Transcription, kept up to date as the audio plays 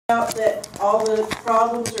out that all the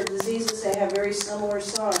problems or diseases, they have very similar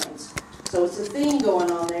signs. So it's a theme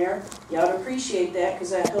going on there. You ought to appreciate that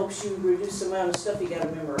because that helps you reduce the amount of stuff you got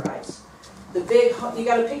to memorize. You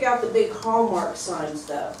got to pick out the big hallmark signs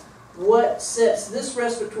though. What sets this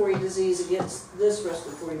respiratory disease against this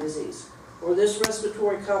respiratory disease? Or this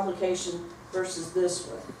respiratory complication versus this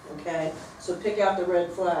one, okay? So pick out the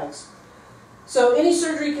red flags. So any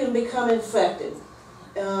surgery can become infected.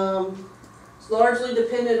 It's largely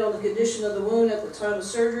dependent on the condition of the wound at the time of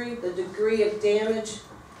surgery, the degree of damage,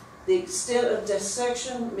 the extent of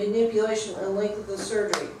dissection, manipulation, and length of the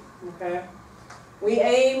surgery, okay? We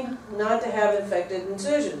aim not to have infected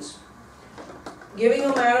incisions. Giving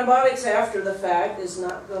them antibiotics after the fact is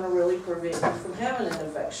not going to really prevent you from having an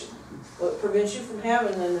infection. What prevents you from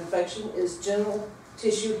having an infection is general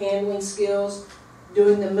tissue handling skills,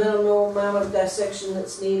 doing the minimal amount of dissection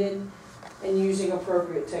that's needed, and using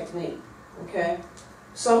appropriate technique. Okay?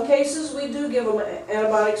 Some cases we do give them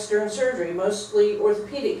antibiotics during surgery, mostly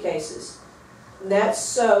orthopedic cases. And that's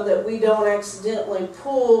so that we don't accidentally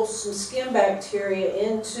pull some skin bacteria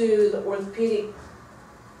into the orthopedic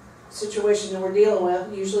situation that we're dealing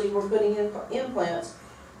with. Usually we're putting in implants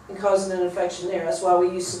and causing an infection there. That's why we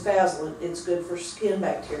use cefazolin. It's good for skin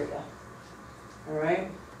bacteria. Alright?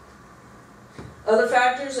 Other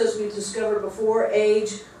factors, as we discovered before,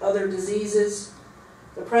 age, other diseases,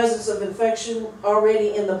 the presence of infection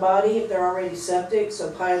already in the body if they're already septic, so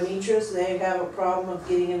pyometras, they have a problem of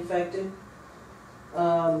getting infected.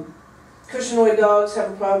 Cushingoid dogs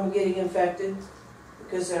have a problem of getting infected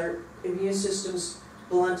because their immune system's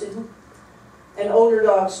blunted. And older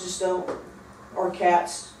dogs just don't, or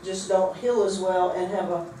cats, just don't heal as well and have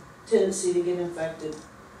a tendency to get infected.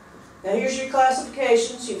 Now here's your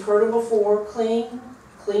classifications. You've heard them before. Clean,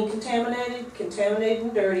 clean contaminated, contaminated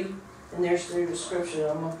and dirty. And there's their description.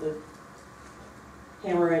 I'm going to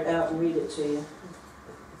hammer it out and read it to you.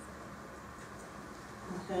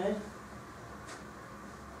 Okay.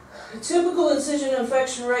 A typical incision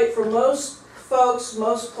infection rate for most folks,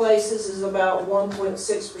 most places, is about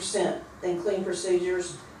 1.6% in clean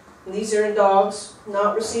procedures. And these are in dogs,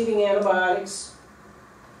 not receiving antibiotics,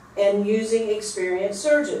 and using experienced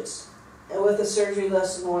surgeons, and with a surgery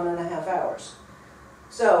less than 1.5 hours.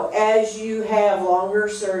 So as you have longer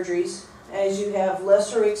surgeries, as you have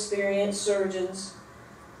lesser experienced surgeons,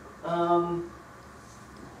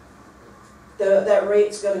 that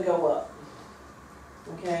rate's going to go up.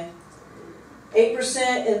 Okay?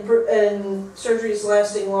 8% in surgeries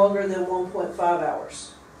lasting longer than 1.5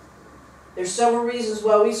 hours. There's several reasons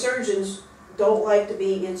why we surgeons don't like to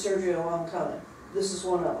be in surgery a long time. This is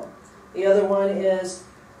one of them. The other one is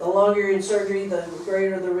the longer you're in surgery, the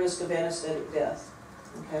greater the risk of anesthetic death.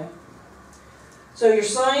 Okay? So your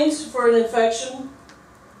signs for an infection,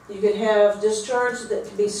 you can have discharge that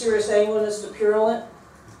can be serous sanguinous to purulent.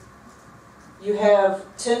 You have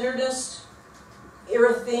tenderness,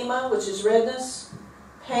 erythema, which is redness,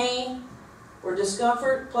 pain or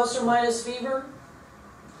discomfort, plus or minus fever.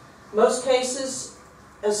 Most cases,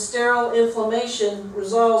 a sterile inflammation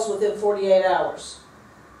resolves within 48 hours.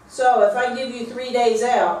 So if I give you 3 days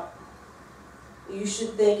out, you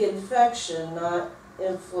should think infection, not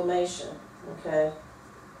inflammation. Okay?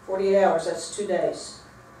 48 hours, that's 2 days.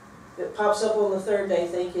 If it pops up on the 3rd day,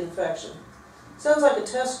 think infection. Sounds like a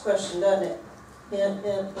test question, doesn't it? Hint,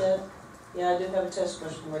 hint, hint. Yeah, I do have a test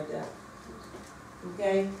question like that.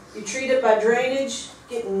 Okay? You treat it by drainage.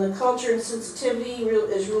 Getting the culture and sensitivity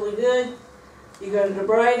is really good. You're going to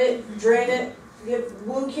debride it, drain it, give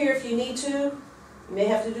wound care if you need to. You may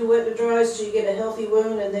have to do wet to dry so you get a healthy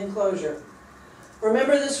wound and then closure.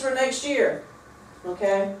 Remember this for next year.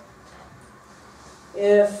 Okay?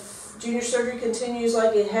 If junior surgery continues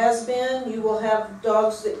like it has been, you will have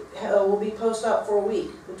dogs that will be post-op for a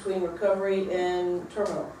week between recovery and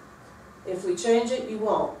terminal. If we change it, you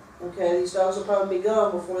won't. Okay, these dogs will probably be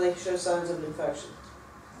gone before they show signs of infection.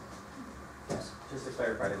 Yes. Just to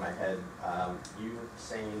clarify in my head, you were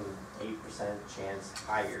saying 8% chance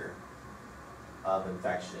higher of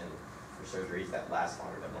infection for surgeries that last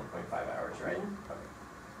longer than 1.5 hours, right? Mm-hmm. Okay.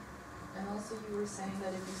 And also you were saying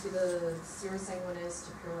that if you see the serous sanguinous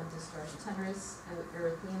to purulent discharge, tenderness,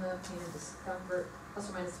 erythema, pain and discomfort, plus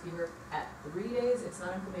or minus fever at 3 days, it's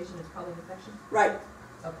not inflammation, it's probably an infection? Right.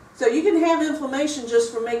 Okay. So you can have inflammation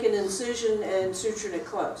just from making an incision and suturing it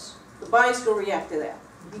close. The body's going to react to that.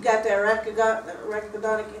 You got that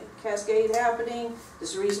arachidonic cascade happening. This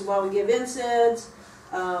is the reason why we give NSAIDs.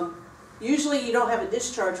 Usually you don't have a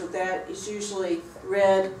discharge with that. It's usually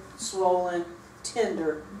red, swollen,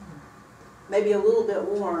 tender, maybe a little bit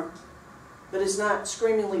warm. but it's not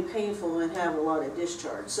screamingly painful and have a lot of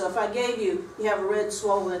discharge. So if I gave you, you have a red,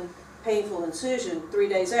 swollen, painful incision 3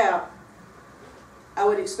 days out, I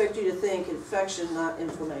would expect you to think infection, not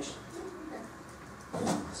inflammation.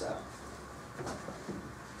 So,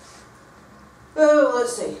 oh,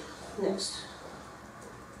 let's see. Next.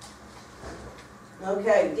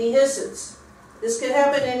 Okay, dehiscence. This could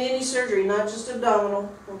happen in any surgery, not just abdominal,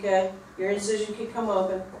 okay? Your incision can come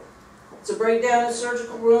open. It's a breakdown in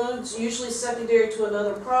surgical wounds, usually secondary to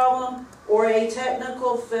another problem, or a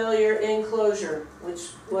technical failure in closure,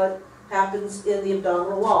 which what happens in the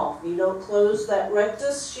abdominal wall. If you don't close that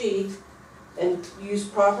rectus sheath and use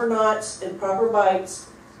proper knots and proper bites,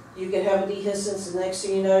 you can have a dehiscence, and the next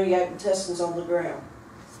thing you know, you have intestines on the ground.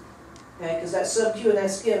 Okay, because that sub-Q and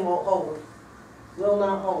that skin won't hold it. Will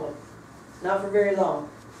not hold it. Not for very long.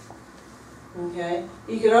 Okay.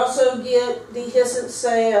 You could also get dehiscence,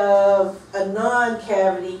 say, of a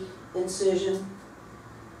non-cavity incision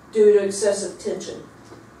due to excessive tension.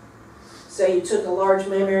 Say you took a large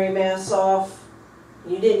mammary mass off,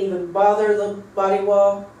 you didn't even bother the body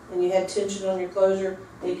wall, and you had tension on your closure,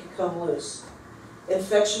 it could come loose.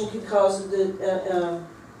 Infection could cause a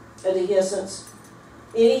dehiscence.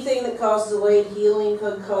 Anything that causes delayed healing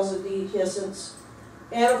could cause a dehiscence.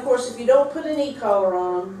 And of course, if you don't put an e-collar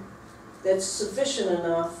on them that's sufficient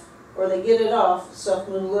enough, or they get it off,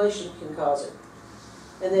 self-mutilation can cause it.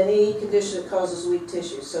 And then any condition that causes weak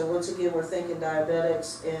tissue. So once again, we're thinking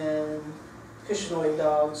diabetics and cushingoid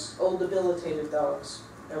dogs, old debilitated dogs,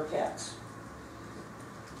 or cats.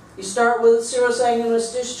 You start with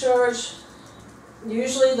serous discharge.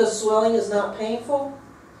 Usually the swelling is not painful.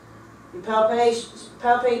 You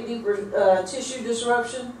palpate deeper tissue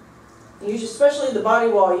disruption. Usually, especially the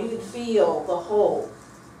body wall, you can feel the hole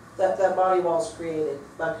that body wall is created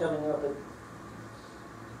by coming open.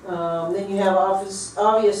 Then you have obvious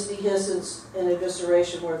dehiscence and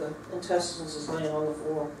evisceration where the intestines is laying on the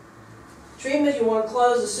floor. Treatment, you want to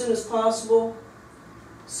close as soon as possible.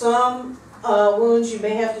 Some wounds you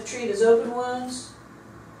may have to treat as open wounds,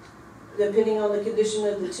 depending on the condition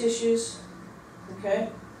of the tissues. Okay?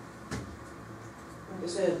 Like I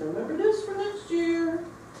said, remember this for next year.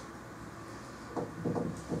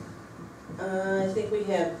 I think we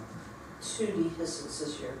had 2 dehiscence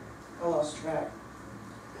this year. I lost track.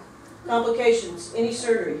 Complications, any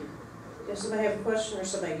surgery. Does somebody have a question or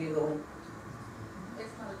somebody giggling?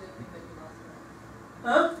 It's not a good thing that you lost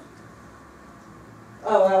track. Huh?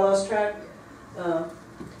 Oh, I lost track?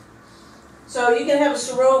 So you can have a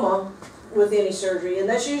seroma with any surgery, and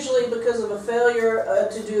that's usually because of a failure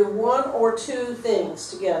to do 1 or 2 things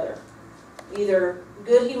together. Either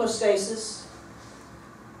good hemostasis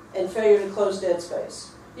and failure to close dead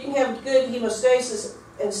space. You can have good hemostasis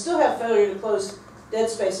and still have failure to close dead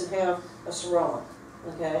space and have a seroma.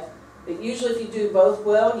 Okay? But usually if you do both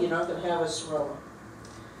well, you're not going to have a seroma.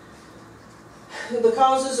 The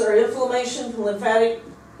causes are inflammation, lymphatic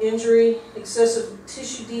injury, excessive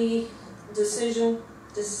tissue dissection,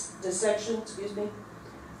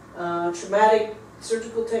 traumatic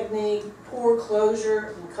surgical technique, poor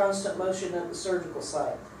closure, and constant motion at the surgical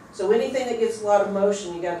site. So anything that gets a lot of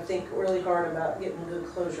motion, you got to think really hard about getting good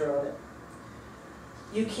closure on it.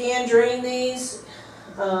 You can drain these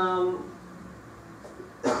and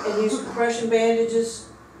use compression bandages,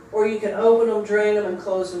 or you can open them, drain them, and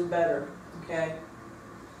close them better. Okay.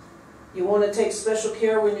 You want to take special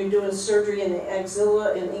care when you're doing surgery in the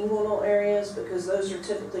axilla and inguinal areas, because those are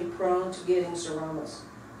typically prone to getting seromas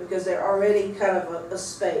because they're already kind of a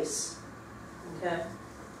space. Okay.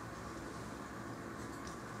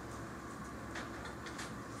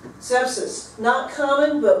 Sepsis, not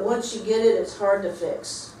common, but once you get it, it's hard to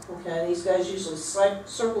fix. Okay, these guys usually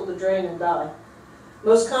circle the drain and die.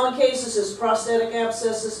 Most common cases is prostatic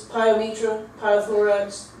abscesses, pyometra,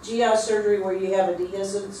 pyothorax, GI surgery where you have a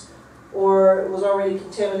dehiscence or it was already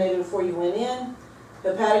contaminated before you went in,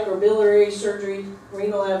 hepatic or biliary surgery,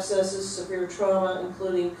 renal abscesses, severe trauma,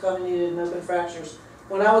 including comminuted and open fractures.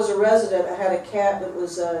 When I was a resident, I had a cat that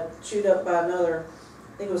was chewed up by another,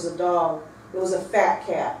 I think it was a dog. It was a fat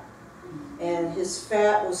cat. And his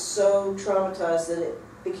fat was so traumatized that it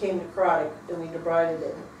became necrotic, and we debrided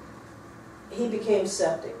it. He became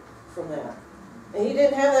septic from that. And he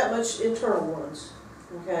didn't have that much internal wounds.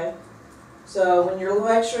 Okay? So when you're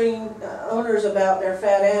lecturing owners about their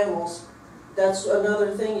fat animals, that's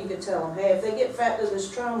another thing you could tell them. Hey, if they get fat to this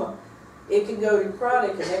trauma, it can go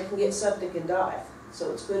necrotic and they can get septic and die.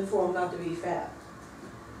 So it's good for them not to be fat.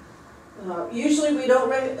 Usually we don't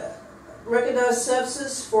recognize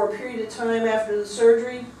sepsis for a period of time after the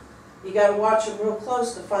surgery. You got to watch them real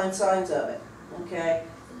close to find signs of it. Okay.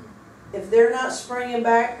 if they're not springing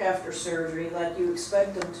back after surgery like you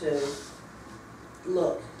expect them to,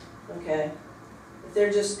 look, okay? If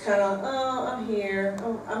they're just kind of, oh, I'm here,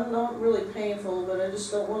 I'm not really painful, but I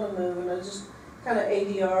just don't want to move, and I just kind of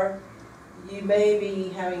ADR, you may be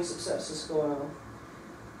having some sepsis going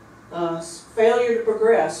on. Failure to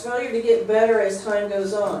progress, failure to get better as time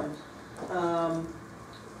goes on.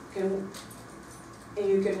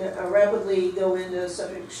 You can rapidly go into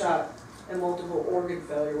septic shock and multiple organ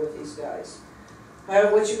failure with these guys.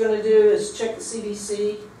 However, what you're going to do is check the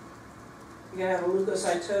CBC. You're going to have a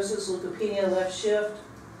leukocytosis, leukopenia left shift,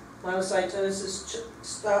 monocytosis,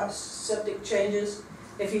 septic changes.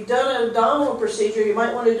 If you've done an abdominal procedure, you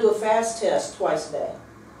might want to do a fast test twice a day.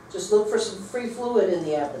 Just look for some free fluid in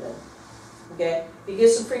the abdomen. Okay? If you get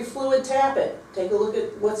some free fluid, tap it. Take a look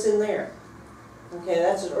at what's in there. Okay,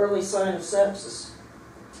 that's an early sign of sepsis.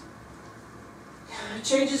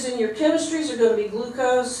 Changes in your chemistries are going to be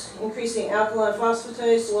glucose, increasing alkaline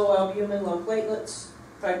phosphatase, low albumin, low platelets,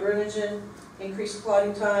 fibrinogen, increased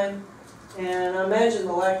clotting time, and I imagine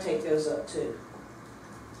the lactate goes up too.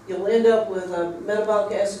 You'll end up with a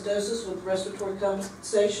metabolic acidosis with respiratory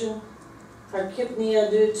compensation, hypercapnia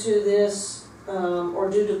due to this, or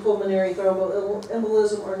due to pulmonary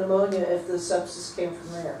thromboembolism or pneumonia if the sepsis came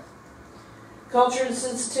from there. Culture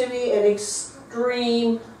insensitivity and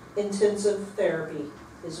extreme intensive therapy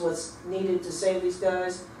is what's needed to save these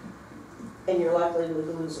guys, and you're likely to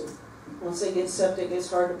lose them. Once they get septic, it's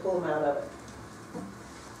hard to pull them out of it.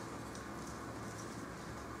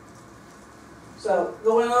 So,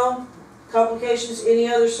 going on, complications, any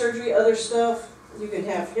other surgery, other stuff, you can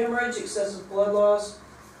have hemorrhage, excessive blood loss,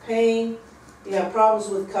 pain, you have problems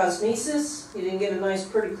with cosmesis, you didn't get a nice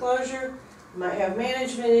pretty closure, you might have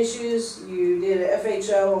management issues, you did a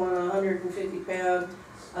FHO on a 150-pound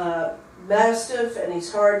mastiff and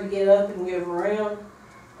he's hard to get up and get around.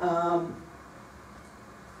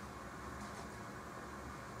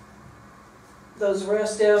 Those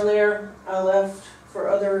rest down there I left for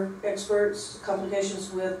other experts.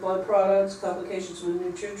 Complications with blood products, complications with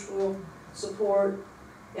nutritional support,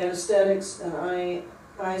 anesthetics, and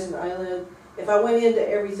eyes and eyelid. If I went into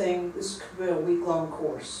everything, this could be a week-long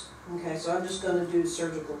course. Okay, so I'm just going to do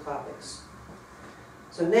surgical topics.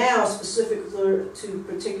 So now, specific to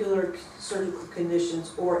particular surgical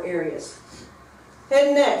conditions or areas. Head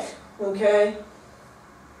and neck, okay?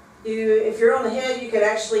 If you're on the head, you could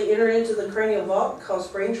actually enter into the cranial vault, cause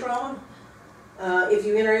brain trauma. If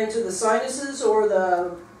you enter into the sinuses or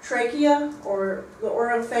the trachea or the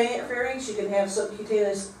oropharynx, you can have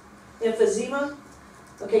subcutaneous emphysema.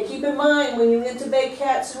 Okay, keep in mind when you intubate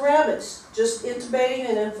cats and rabbits, just intubating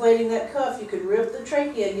and inflating that cuff, you could rip the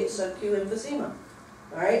trachea and get subcu emphysema.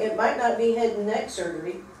 Alright, it might not be head and neck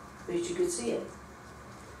surgery, but you could see it.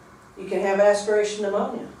 You can have aspiration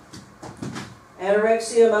pneumonia,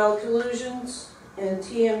 anorexia, malocclusions, and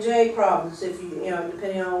TMJ problems if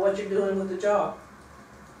depending on what you're doing with the jaw.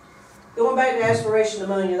 Going back to aspiration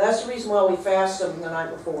pneumonia, that's the reason why we fast them the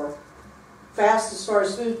night before. Fast as far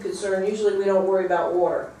as food concerned, usually we don't worry about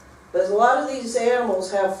water. But a lot of these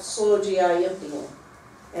animals have slow GI emptying.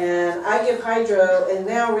 And I give hydro, and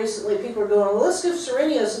now recently people are going, well, let's give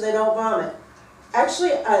Cerenia so they don't vomit.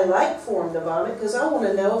 Actually, I like for them to vomit because I want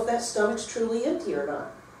to know if that stomach's truly empty or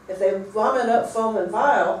not. If they vomit up foam and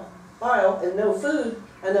bile and no food,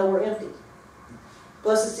 I know we're empty.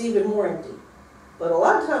 Plus, it's even more empty. But a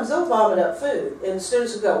lot of times they'll vomit up food, and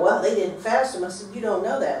students will go, well, they didn't fast them. I said, you don't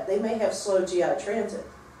know that. They may have slow GI transit.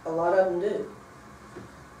 A lot of them do.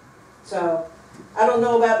 So, I don't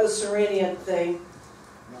know about the Cerenia thing.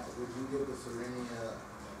 Now, would you give the Cerenia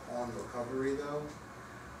on recovery, though?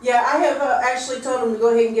 Yeah, I have actually told them to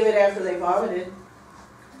go ahead and give it after they vomited.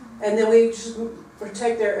 And then we just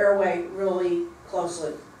protect their airway really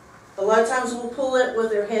closely. A lot of times we'll pull it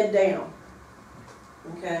with their head down.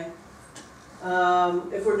 Okay?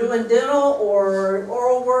 If we're doing dental or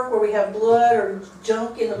oral work where we have blood or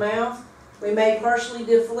junk in the mouth, we may partially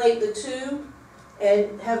deflate the tube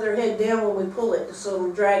and have their head down when we pull it so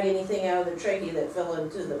it'll drag anything out of the trachea that fell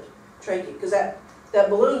into the trachea. Because that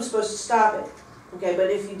balloon's supposed to stop it. Okay, but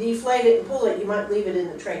if you deflate it and pull it, you might leave it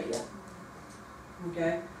in the trachea.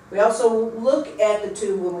 Okay? We also look at the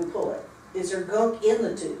tube when we pull it. Is there gunk in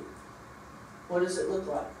the tube? What does it look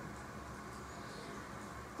like?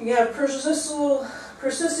 You have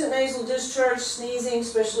persistent nasal discharge, sneezing,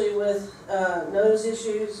 especially with nose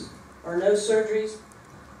issues or nose surgeries.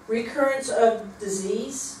 Recurrence of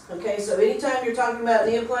disease. Okay, so anytime you're talking about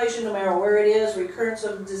neoplasia, no matter where it is, recurrence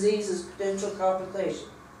of disease is a potential complication.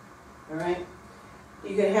 All right?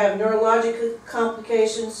 You can have neurologic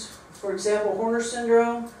complications, for example, Horner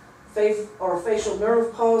syndrome, or facial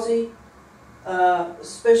nerve palsy,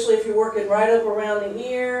 especially if you're working right up around the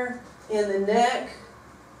ear, in the neck.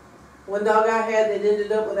 One dog I had that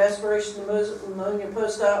ended up with aspiration pneumonia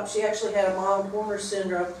post-op, she actually had a mild Horner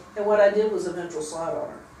syndrome, and what I did was a ventral slide on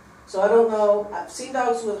her. So I don't know, I've seen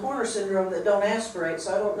dogs with Horner syndrome that don't aspirate,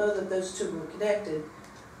 so I don't know that those two were connected.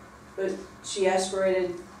 But she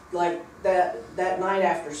aspirated like that night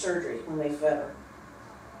after surgery when they fed her.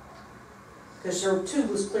 Because her tube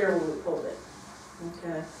was clear when we pulled it.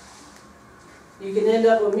 Okay. You can end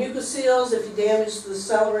up with mucoceles if you damage the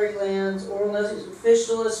salivary glands, oral nasal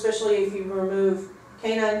fistula, especially if you remove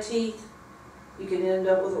canine teeth. You can end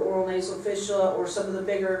up with an oral nasal fistula or some of the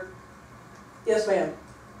bigger. Yes, ma'am.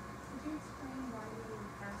 Could you explain why you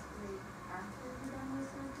aspirate after you're done with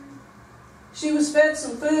surgery? She was fed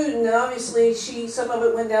some food, and obviously some of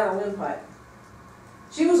it went down her windpipe.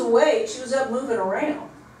 She was awake, she was up moving around,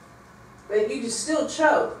 but you can still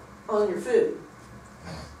choke on your food.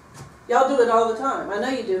 Y'all do it all the time. I know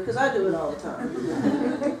you do, because I do it all the time.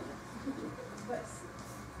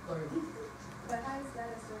 But how is that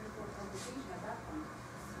a surgical complication at that point?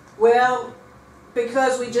 Well,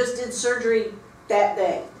 because we just did surgery that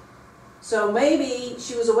day. So maybe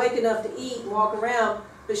she was awake enough to eat and walk around,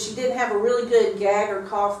 but she didn't have a really good gag or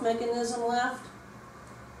cough mechanism left.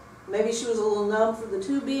 Maybe she was a little numb from the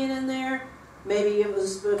tube being in there. Maybe it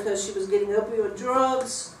was because she was getting opioid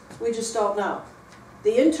drugs. We just don't know.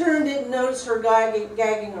 The intern didn't notice her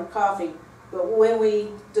gagging or coughing, but when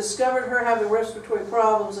we discovered her having respiratory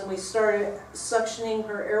problems and we started suctioning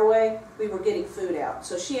her airway, we were getting food out.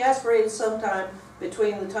 So she aspirated sometime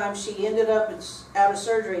between the time she ended up out of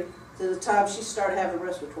surgery to the time she started having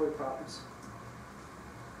respiratory problems.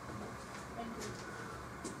 Thank you.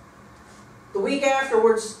 The week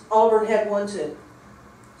afterwards, Auburn had one too.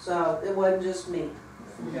 So it wasn't just me.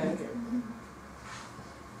 Okay.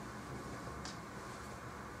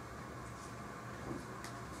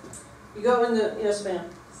 You go in the, yes ma'am.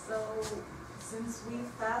 So, since we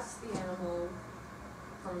fast the animal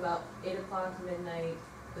from about 8 o'clock to midnight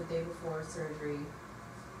the day before surgery,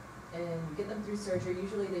 and get them through surgery,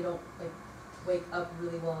 usually they don't like wake up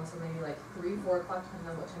really well until maybe like 3, 4 o'clock, depending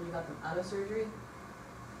on what time you got them out of surgery.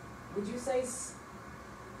 Would you say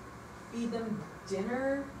feed them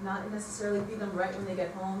dinner, not necessarily feed them right when they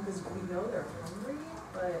get home, because we know they're hungry,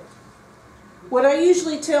 but... What I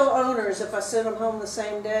usually tell owners if I send them home the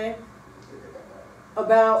same day,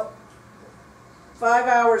 about 5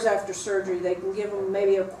 hours after surgery, they can give them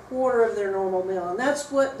maybe a quarter of their normal meal. And that's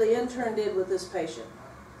what the intern did with this patient.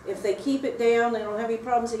 If they keep it down, they don't have any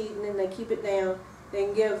problems eating, and they keep it down, they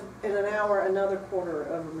can give in an hour another quarter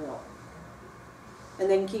of a meal. And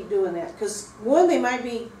they can keep doing that. Because one, they might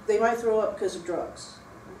throw up because of drugs.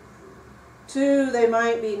 2, they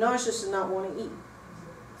might be nauseous and not want to eat.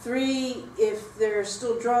 3, if they're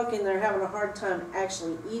still drunk and they're having a hard time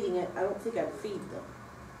actually eating it, I don't think I'd feed them.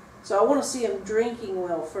 So I want to see them drinking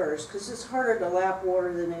well first, because it's harder to lap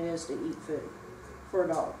water than it is to eat food for a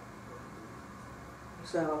dog.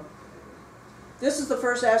 So this is the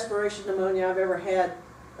first aspiration pneumonia I've ever had,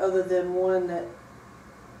 other than one that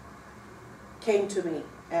came to me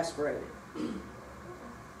aspirated.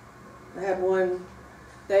 I had one.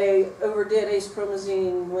 They overdid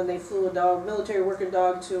acepromazine when they flew a dog, military working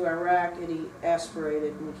dog, to Iraq, and he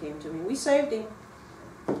aspirated when he came to me. We saved him,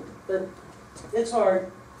 but it's hard.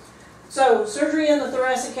 So surgery in the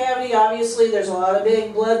thoracic cavity, obviously there's a lot of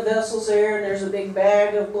big blood vessels there, and there's a big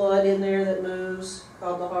bag of blood in there that moves,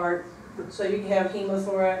 called the heart. So you can have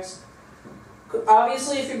hemothorax.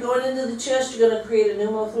 Obviously, if you're going into the chest, you're going to create a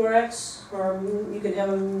pneumothorax, or you can have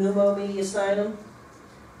a pneumomediastinum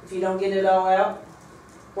if you don't get it all out.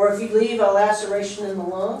 Or if you leave a laceration in the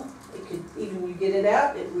lung, it could, even you get it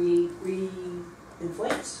out, it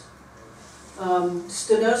re-inflates.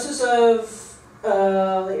 Stenosis of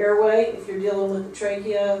the airway, if you're dealing with the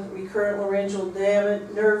trachea, recurrent laryngeal damage,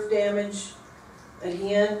 nerve damage,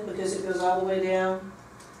 again, because it goes all the way down.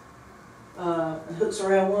 And hooks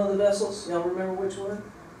around one of the vessels. Y'all remember which one?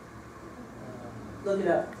 Look it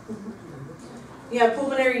up. You have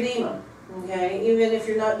pulmonary edema, okay? Even if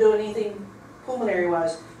you're not doing anything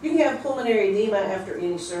pulmonary-wise, you can have pulmonary edema after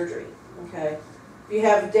any surgery, okay? If you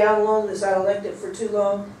have down lung that's atelected for too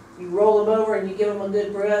long, you roll them over and you give them a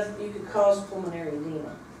good breath, you could cause pulmonary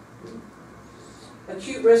edema.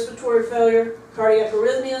 Acute respiratory failure, cardiac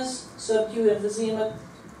arrhythmias, subacute emphysema,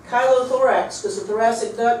 chylothorax, because the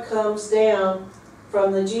thoracic duct comes down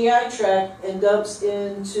from the GI tract and dumps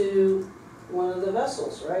into one of the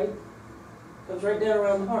vessels, right? Comes right down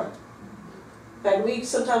around the heart. In fact, we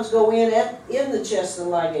sometimes go in the chest and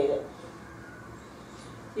ligate it.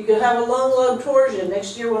 You could have a lung lobe torsion.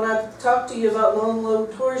 Next year when I talk to you about lung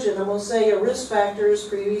lobe torsion, I'm going to say a risk factor is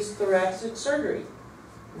previous thoracic surgery.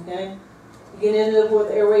 Okay? You can end up with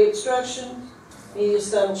airway obstruction,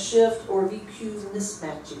 mediastinal shift, or VQ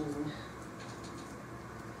mismatching.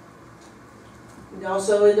 You can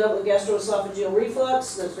also end up with gastroesophageal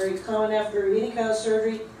reflux. That's very common after any kind of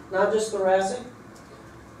surgery, not just thoracic.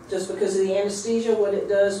 Just because of the anesthesia, what it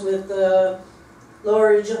does with the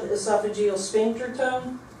lower esophageal sphincter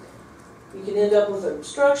tone. You can end up with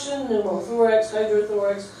obstruction, pneumothorax,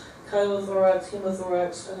 hydrothorax, chylothorax,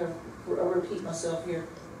 hemothorax. I'll repeat myself here.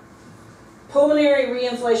 Pulmonary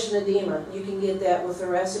reinflation edema. You can get that with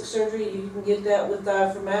thoracic surgery. You can get that with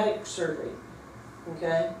diaphragmatic surgery.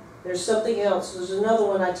 Okay? There's something else. There's another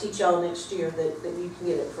one I teach y'all next year that you can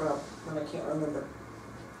get it from, and I can't remember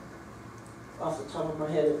off the top of my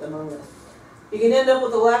head at the moment. You can end up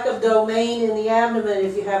with a lack of domain in the abdomen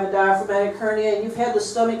if you have a diaphragmatic hernia and you've had the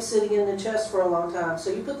stomach sitting in the chest for a long time.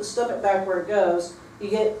 So you put the stomach back where it goes. You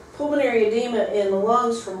get pulmonary edema in the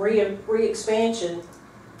lungs from re-expansion,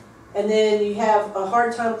 and then you have a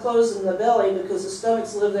hard time closing the belly because the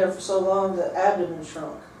stomach's lived there for so long the abdomen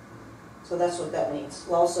shrunk. So that's what that means,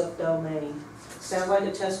 loss of domain. Sounds like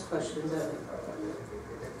a test question, doesn't it?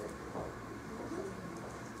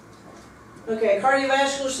 Okay,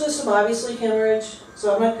 cardiovascular system, obviously hemorrhage.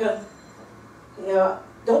 So I'm not going to,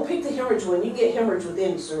 don't pick the hemorrhage one. You can get hemorrhage with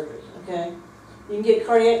any surgery, okay? You can get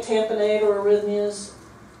cardiac tamponade or arrhythmias.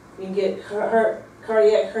 You can get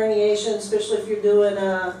cardiac herniation, especially if you're doing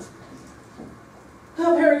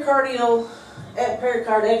pericardial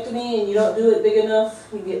pericardectomy and you don't do it big enough.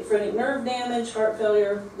 You get phrenic nerve damage, heart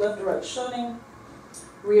failure, left to right shunting,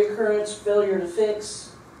 reoccurrence, failure to fix.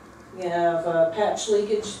 You have patch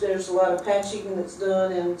leakage. There's a lot of patching that's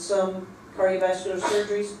done in some cardiovascular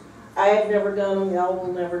surgeries. I have never done them. Y'all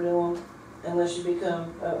will never do them unless you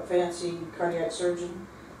become a fancy cardiac surgeon.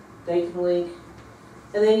 They can leak.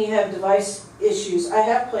 And then you have device issues. I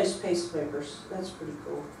have placed pacemakers. That's pretty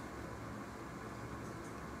cool.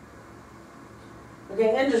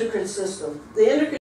 Okay, endocrine system. The endocrine